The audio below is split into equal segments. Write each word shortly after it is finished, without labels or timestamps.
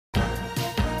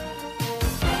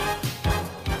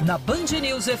Na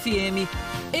BandNews FM,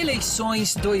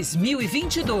 eleições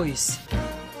 2022.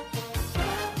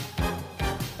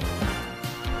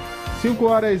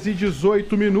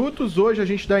 5h18. Hoje a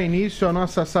gente dá início à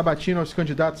nossa sabatina aos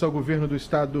candidatos ao governo do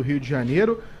estado do Rio de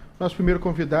Janeiro. Nosso primeiro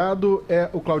convidado é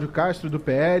o Cláudio Castro, do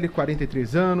PL,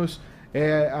 43 anos,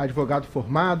 é advogado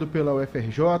formado pela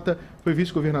UFRJ, foi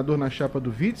vice-governador na chapa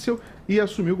do Witzel e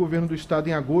assumiu o governo do estado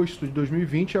em agosto de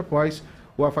 2020, após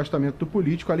o afastamento do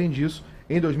político. Além disso,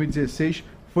 em 2016,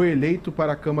 foi eleito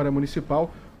para a Câmara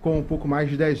Municipal com um pouco mais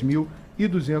de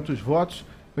 10.200 votos.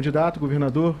 Candidato,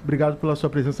 governador, obrigado pela sua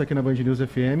presença aqui na BandNews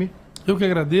FM. Eu que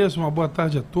agradeço, uma boa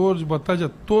tarde a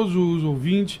todos os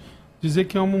ouvintes. Dizer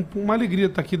que é uma alegria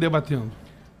estar aqui debatendo.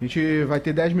 A gente vai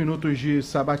ter 10 minutos de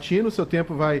sabatina, o seu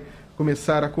tempo vai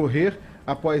começar a correr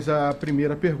após a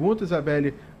primeira pergunta.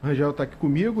 Isabele Rangel está aqui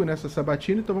comigo nessa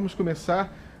sabatina, então vamos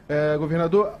começar.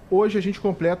 Governador, hoje a gente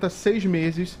completa 6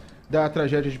 meses da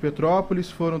tragédia de Petrópolis,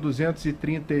 foram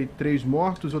 233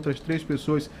 mortos, outras 3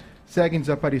 pessoas seguem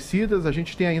desaparecidas. A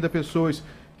gente tem ainda pessoas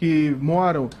que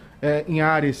moram em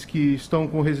áreas que estão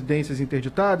com residências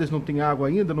interditadas, não tem água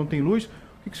ainda, não tem luz.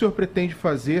 O que o senhor pretende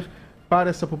fazer para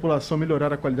essa população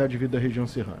melhorar a qualidade de vida da região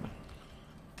serrana?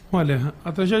 Olha,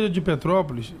 a tragédia de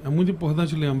Petrópolis, é muito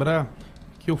importante lembrar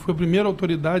que eu fui a primeira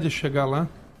autoridade a chegar lá.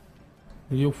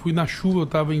 E eu fui na chuva, eu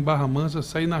estava em Barra Mansa,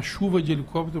 saí na chuva de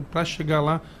helicóptero para chegar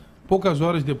lá poucas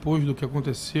horas depois do que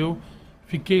aconteceu.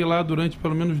 Fiquei lá durante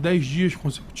pelo menos 10 dias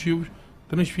consecutivos,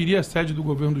 transferi a sede do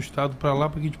governo do estado para lá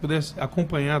para que a gente pudesse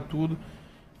acompanhar tudo.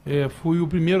 Fui o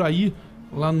primeiro a ir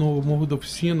lá no Morro da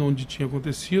Oficina, onde tinha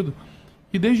acontecido.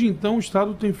 E desde então o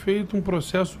estado tem feito um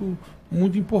processo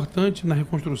muito importante na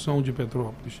reconstrução de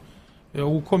Petrópolis.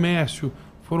 O comércio,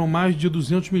 foram mais de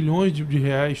 200 milhões de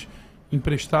reais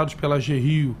emprestados pela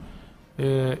Rio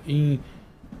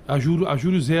a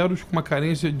juros zeros, com uma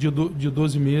carência de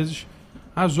 12 meses.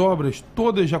 As obras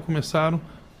todas já começaram,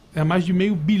 mais de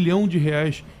R$500 bilhão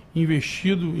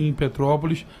investido em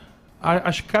Petrópolis.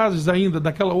 As casas ainda,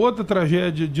 daquela outra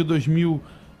tragédia de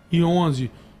 2011,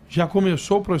 já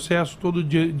começou o processo todo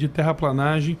de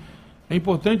terraplanagem. É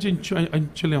importante a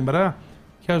gente lembrar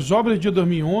que as obras de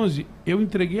 2011 eu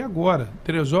entreguei agora,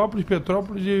 Teresópolis,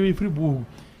 Petrópolis e Friburgo.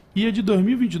 E a de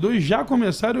 2022 já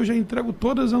começaram, eu já entrego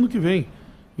todas ano que vem.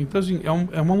 Então, assim,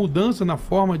 é uma mudança na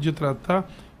forma de tratar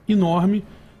enorme.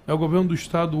 É o governo do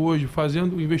estado hoje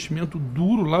fazendo um investimento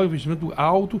duro lá, um investimento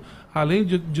alto, além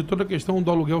de toda a questão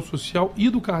do aluguel social e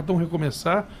do cartão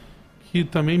recomeçar, que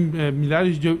também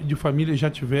milhares de famílias já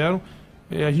tiveram.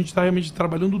 A gente está realmente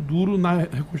trabalhando duro na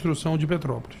reconstrução de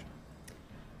Petrópolis.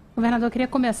 Governador, eu queria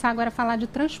começar agora a falar de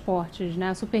transportes, né?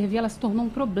 A SuperVia, ela se tornou um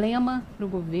problema para o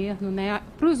governo, né?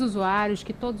 Para os usuários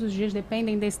que todos os dias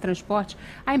dependem desse transporte.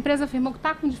 A empresa afirmou que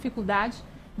está com dificuldade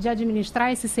de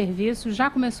administrar esse serviço, já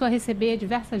começou a receber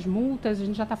diversas multas, a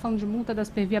gente já está falando de multa da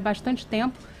SuperVia há bastante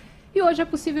tempo. E hoje é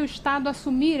possível o Estado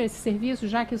assumir esse serviço,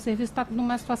 já que o serviço está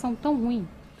numa situação tão ruim?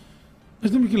 Nós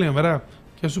temos que lembrar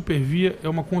que a SuperVia é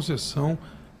uma concessão,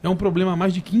 é um problema há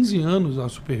mais de 15 anos a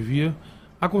SuperVia.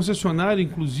 A concessionária,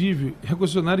 inclusive, é a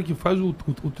concessionária que faz o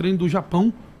trem do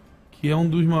Japão, que é um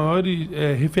dos maiores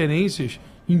referências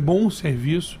em bom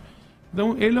serviço.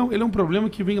 Então, ele é um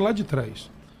problema que vem lá de trás.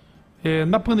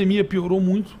 Na pandemia piorou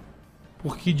muito,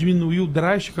 porque diminuiu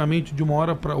drasticamente de uma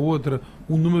hora para outra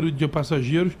o número de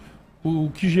passageiros, o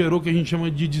que gerou o que a gente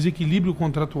chama de desequilíbrio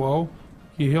contratual,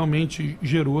 que realmente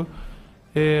gerou.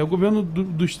 O governo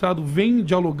do estado vem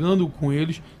dialogando com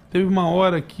eles. Teve uma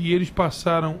hora que eles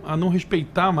passaram a não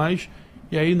respeitar mais,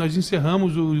 e aí nós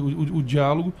encerramos o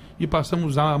diálogo e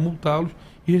passamos a multá-los.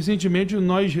 E recentemente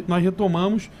nós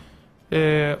retomamos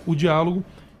o diálogo,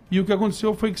 e o que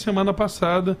aconteceu foi que semana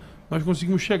passada nós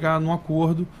conseguimos chegar num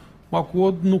acordo, um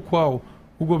acordo no qual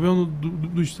o governo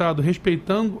do estado,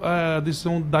 respeitando a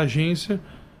decisão da agência,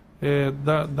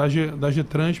 da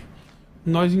Getrans,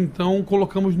 nós então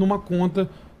colocamos numa conta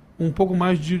um pouco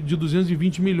mais de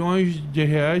 220 milhões de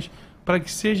reais para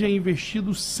que seja investido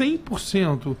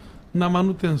 100% na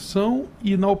manutenção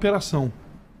e na operação.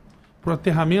 Para o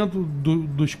aterramento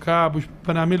dos cabos,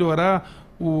 para melhorar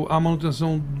a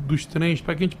manutenção dos trens,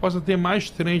 para que a gente possa ter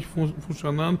mais trens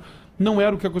funcionando. Não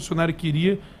era o que a concessionária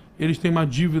queria, eles têm uma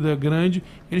dívida grande,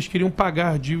 eles queriam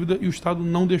pagar a dívida e o Estado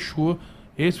não deixou.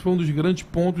 Esse foi um dos grandes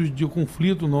pontos de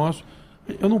conflito nosso.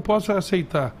 Eu não posso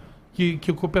aceitar que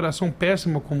a cooperação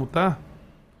péssima como está,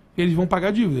 eles vão pagar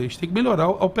a dívida. Eles têm que melhorar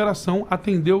a operação,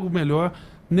 atender o melhor.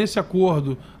 Nesse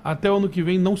acordo, até o ano que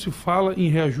vem não se fala em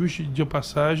reajuste de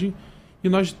passagem, e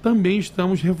nós também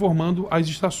estamos reformando as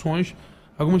estações,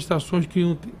 algumas estações que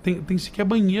não tem sequer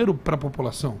banheiro para a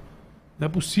população. Não é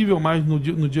possível mais no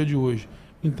dia de hoje.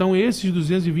 Então esses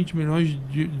 220 milhões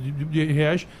de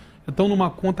reais estão numa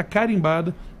conta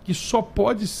carimbada que só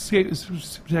pode ser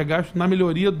gasto na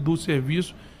melhoria do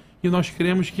serviço, e nós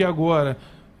cremos que agora,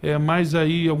 mais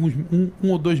aí um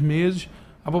ou 2 meses,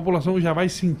 a população já vai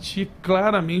sentir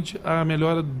claramente a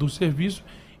melhora do serviço.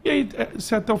 E aí,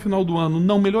 se até o final do ano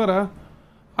não melhorar,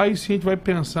 aí sim a gente vai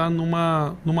pensar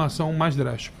numa ação mais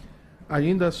drástica.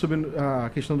 Ainda sobre a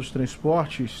questão dos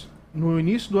transportes, no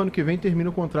início do ano que vem termina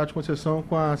o contrato de concessão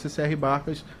com a Ceperj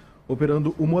Barcas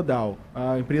operando o modal.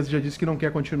 A empresa já disse que não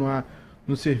quer continuar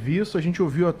no serviço. A gente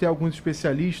ouviu até alguns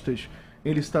especialistas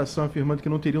em licitação afirmando que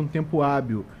não teria um tempo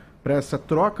hábil para essa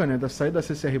troca, né, da saída da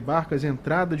Ceperj Barcas,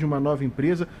 entrada de uma nova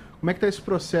empresa. Como é que está esse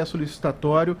processo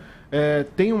licitatório?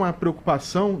 Tem uma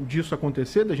preocupação disso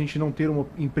acontecer, da gente não ter uma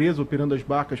empresa operando as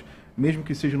barcas, mesmo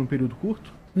que seja num período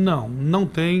curto? Não, não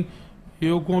tem.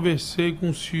 Eu conversei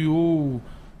com o CEO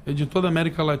de toda a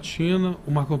América Latina, o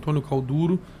Marco Antônio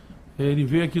Calduro. Ele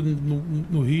veio aqui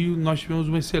no Rio, nós tivemos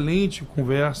uma excelente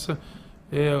conversa.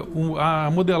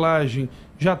 A modelagem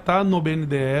já está no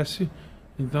BNDES,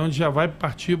 então a gente já vai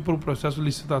partir para o processo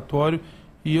licitatório,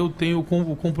 e eu tenho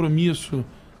o compromisso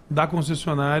da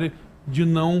concessionária de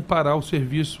não parar o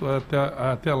serviço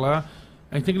até lá.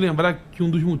 A gente tem que lembrar que um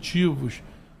dos motivos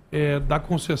da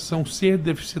concessão ser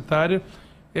deficitária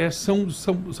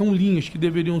são linhas que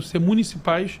deveriam ser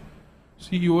municipais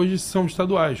e hoje são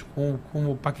estaduais,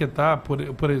 como Paquetá,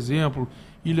 por exemplo,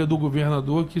 Ilha do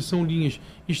Governador, que são linhas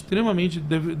extremamente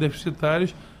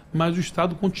deficitárias, mas o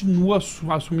Estado continua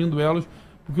assumindo elas,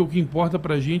 porque o que importa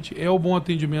para a gente é o bom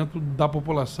atendimento da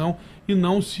população e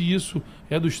não se isso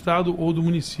é do Estado ou do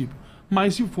município.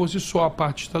 Mas se fosse só a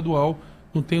parte estadual,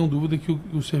 não tenham dúvida que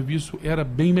o serviço era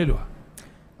bem melhor.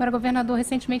 Agora, governador,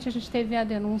 recentemente a gente teve a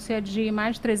denúncia de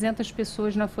mais de 300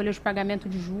 pessoas na folha de pagamento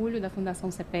de julho da Fundação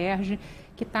Ceperj,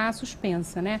 que está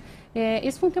suspensa, né?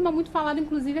 Esse foi um tema muito falado,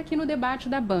 inclusive, aqui no debate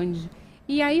da Band.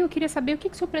 E aí eu queria saber o que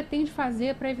o senhor pretende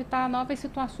fazer para evitar novas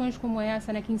situações como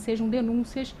essa, né, que sejam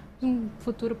denúncias de um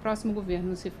futuro próximo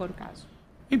governo, se for o caso.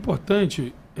 É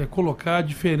importante colocar a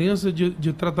diferença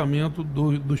de tratamento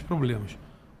dos problemas.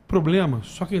 Problema,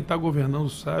 só quem está governando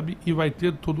sabe e vai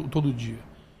ter todo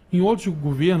dia. Em outros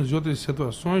governos e outras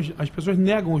situações, as pessoas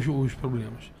negam os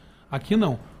problemas. Aqui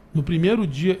não. No primeiro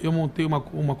dia eu montei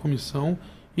uma comissão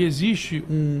e existe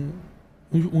um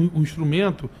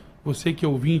instrumento, você que é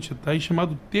ouvinte, está aí,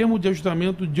 chamado Termo de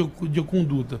Ajustamento de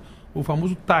Conduta, o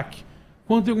famoso TAC.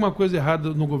 Quando tem alguma coisa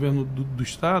errada no governo do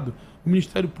Estado, o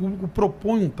Ministério Público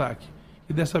propõe um TAC.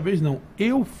 E dessa vez não.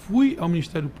 Eu fui ao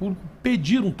Ministério Público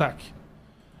pedir um TAC.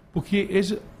 Porque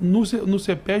no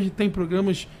Ceperj tem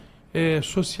programas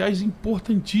sociais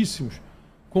importantíssimos,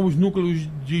 como os núcleos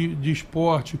de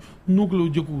esporte, núcleo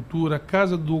de cultura,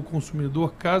 casa do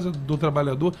consumidor, casa do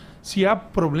trabalhador. Se há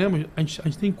problemas, a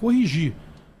gente tem que corrigir.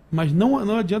 Mas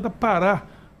não adianta parar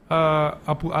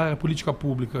a política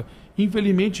pública.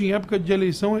 Infelizmente, em época de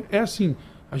eleição, é assim.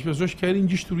 As pessoas querem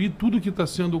destruir tudo que está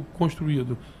sendo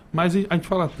construído. Mas a gente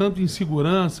fala tanto em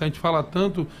segurança, a gente fala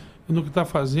tanto no que está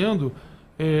fazendo.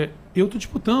 Eu estou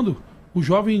disputando o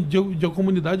jovem de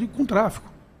comunidade com tráfico.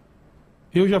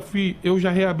 Eu já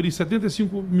reabri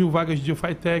 75 mil vagas de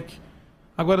FITEC,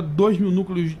 agora 2 mil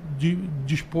núcleos de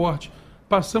esporte.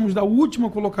 Passamos da última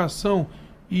colocação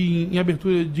em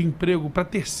abertura de emprego para a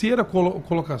 3ª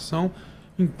colocação.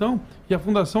 Então, e a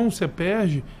Fundação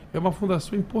Ceperj é uma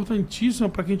fundação importantíssima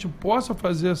para que a gente possa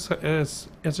fazer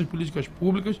essas políticas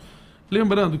públicas.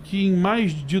 Lembrando que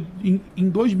em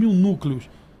 2 mil núcleos,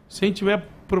 se a gente tiver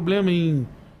problema em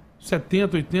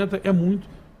 70, 80, é muito.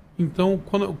 Então,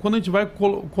 quando a gente vai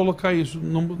colocar isso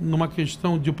numa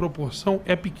questão de proporção,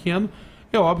 é pequeno.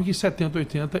 É óbvio que 70,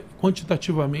 80,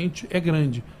 quantitativamente, é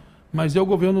grande. Mas é o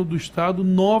governo do Estado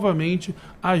novamente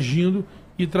agindo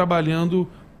e trabalhando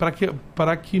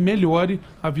para que melhore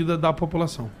a vida da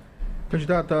população.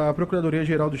 Candidata, a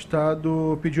Procuradoria-Geral do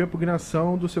Estado pediu a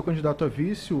impugnação do seu candidato a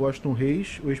vice, o Washington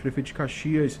Reis, o ex-prefeito de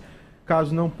Caxias,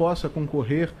 caso não possa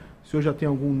concorrer. O senhor já tem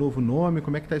algum novo nome?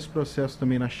 Como é que está esse processo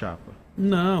também na chapa?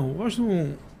 Não,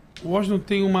 o Washington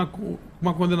tem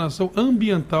uma condenação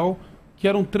ambiental, que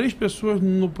eram 3 pessoas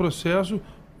no processo,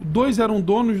 2 eram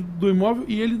donos do imóvel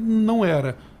e ele não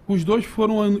era. Os 2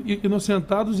 foram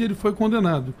inocentados e ele foi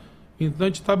condenado. Então a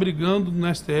gente está brigando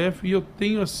no STF e eu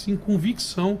tenho assim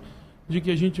convicção de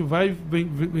que a gente vai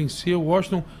vencer. O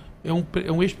Washington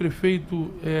é um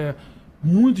ex-prefeito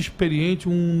muito experiente,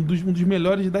 um dos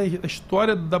melhores da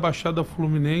história da Baixada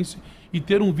Fluminense, e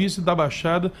ter um vice da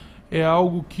Baixada é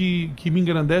algo que me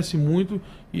engrandece muito,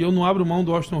 e eu não abro mão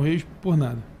do Washington Reis por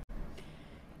nada.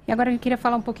 E agora eu queria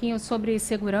falar um pouquinho sobre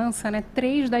segurança, né?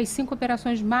 3 das 5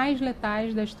 operações mais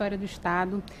letais da história do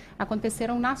Estado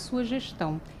aconteceram na sua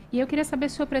gestão. E eu queria saber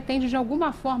se o senhor pretende, de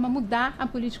alguma forma, mudar a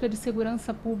política de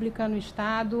segurança pública no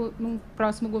Estado, num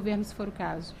próximo governo, se for o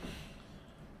caso.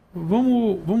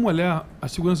 Vamos olhar a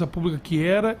segurança pública que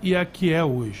era e a que é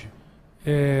hoje.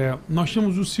 Nós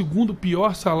temos o 2º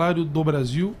pior salário do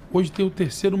Brasil, hoje tem o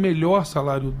 3º melhor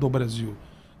salário do Brasil.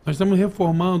 Nós estamos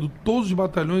reformando todos os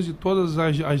batalhões e todas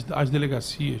as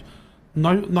delegacias.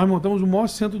 Nós montamos o maior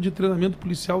centro de treinamento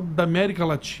policial da América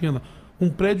Latina, um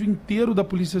prédio inteiro da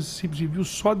Polícia Civil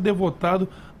só devotado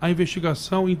à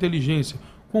investigação e inteligência,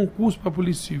 concurso para a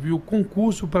Polícia Civil,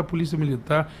 concurso para a Polícia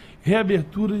Militar,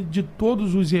 reabertura de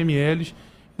todos os IMLs.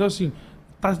 Então, assim,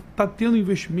 tá tendo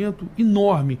investimento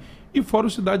enorme. E fora o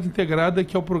Cidade Integrada,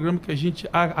 que é o programa que a gente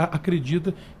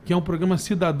acredita que é um programa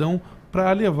cidadão para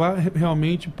levar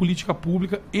realmente política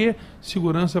pública e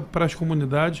segurança para as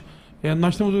comunidades.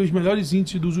 Nós temos os melhores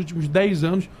índices dos últimos 10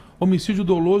 anos. Homicídio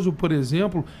doloso, por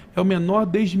exemplo, é o menor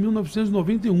desde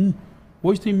 1991.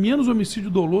 Hoje tem menos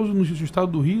homicídio doloso no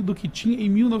estado do Rio do que tinha em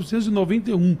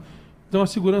 1991. Então a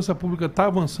segurança pública está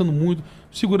avançando muito.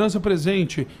 Segurança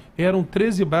presente, eram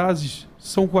 13 bases,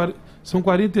 são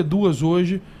 42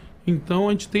 hoje. Então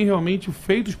a gente tem realmente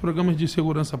feito os programas de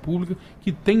segurança pública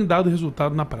que têm dado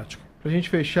resultado na prática. Para a gente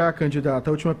fechar, candidato,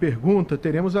 a última pergunta,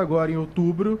 teremos agora em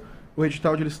outubro o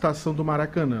edital de licitação do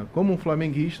Maracanã. Como um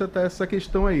flamenguista, está essa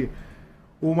questão aí.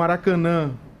 O Maracanã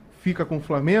fica com o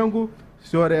Flamengo? O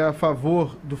senhor é a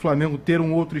favor do Flamengo ter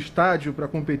um outro estádio para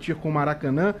competir com o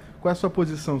Maracanã? Qual é a sua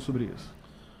posição sobre isso?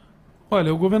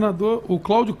 Olha, o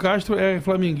Cláudio Castro é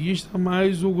flamenguista,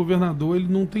 mas o governador ele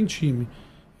não tem time.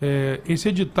 Esse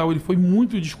edital ele foi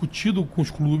muito discutido com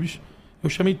os clubes. Eu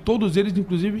chamei todos eles,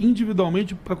 inclusive,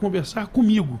 individualmente para conversar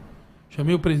comigo.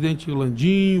 Chamei o presidente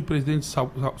Landinho, o presidente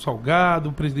Salgado,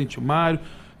 o presidente Mário.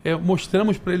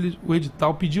 Mostramos para eles o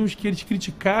edital, pedimos que eles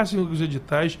criticassem os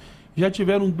editais. Já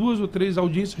tiveram 2 ou 3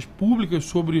 audiências públicas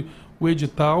sobre o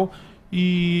edital.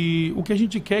 E o que a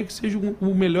gente quer é que seja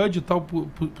o melhor edital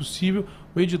possível,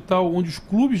 o edital onde os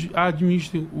clubes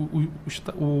administrem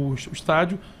o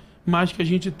estádio, mas que a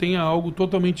gente tenha algo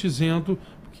totalmente isento,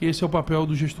 porque esse é o papel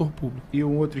do gestor público. E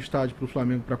um outro estádio para o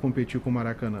Flamengo para competir com o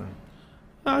Maracanã?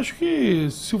 Acho que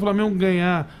se o Flamengo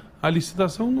ganhar a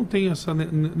licitação não tem essa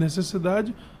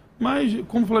necessidade, mas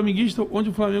como flamenguista, onde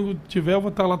o Flamengo estiver, eu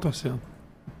vou estar lá torcendo.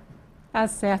 Tá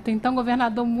certo. Então,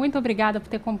 governador, muito obrigada por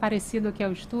ter comparecido aqui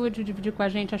ao estúdio, dividir com a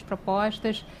gente as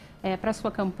propostas para a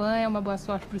sua campanha. Uma boa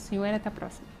sorte para o senhor e até a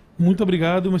próxima. Muito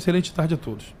obrigado e uma excelente tarde a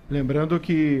todos. Lembrando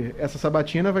que essa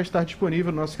sabatina vai estar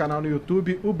disponível no nosso canal no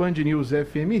YouTube, o BandNews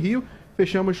FM Rio.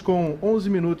 Fechamos com 11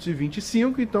 minutos e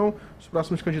 25, então os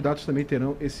próximos candidatos também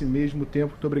terão esse mesmo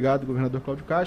tempo. Muito obrigado, governador Cláudio Castro.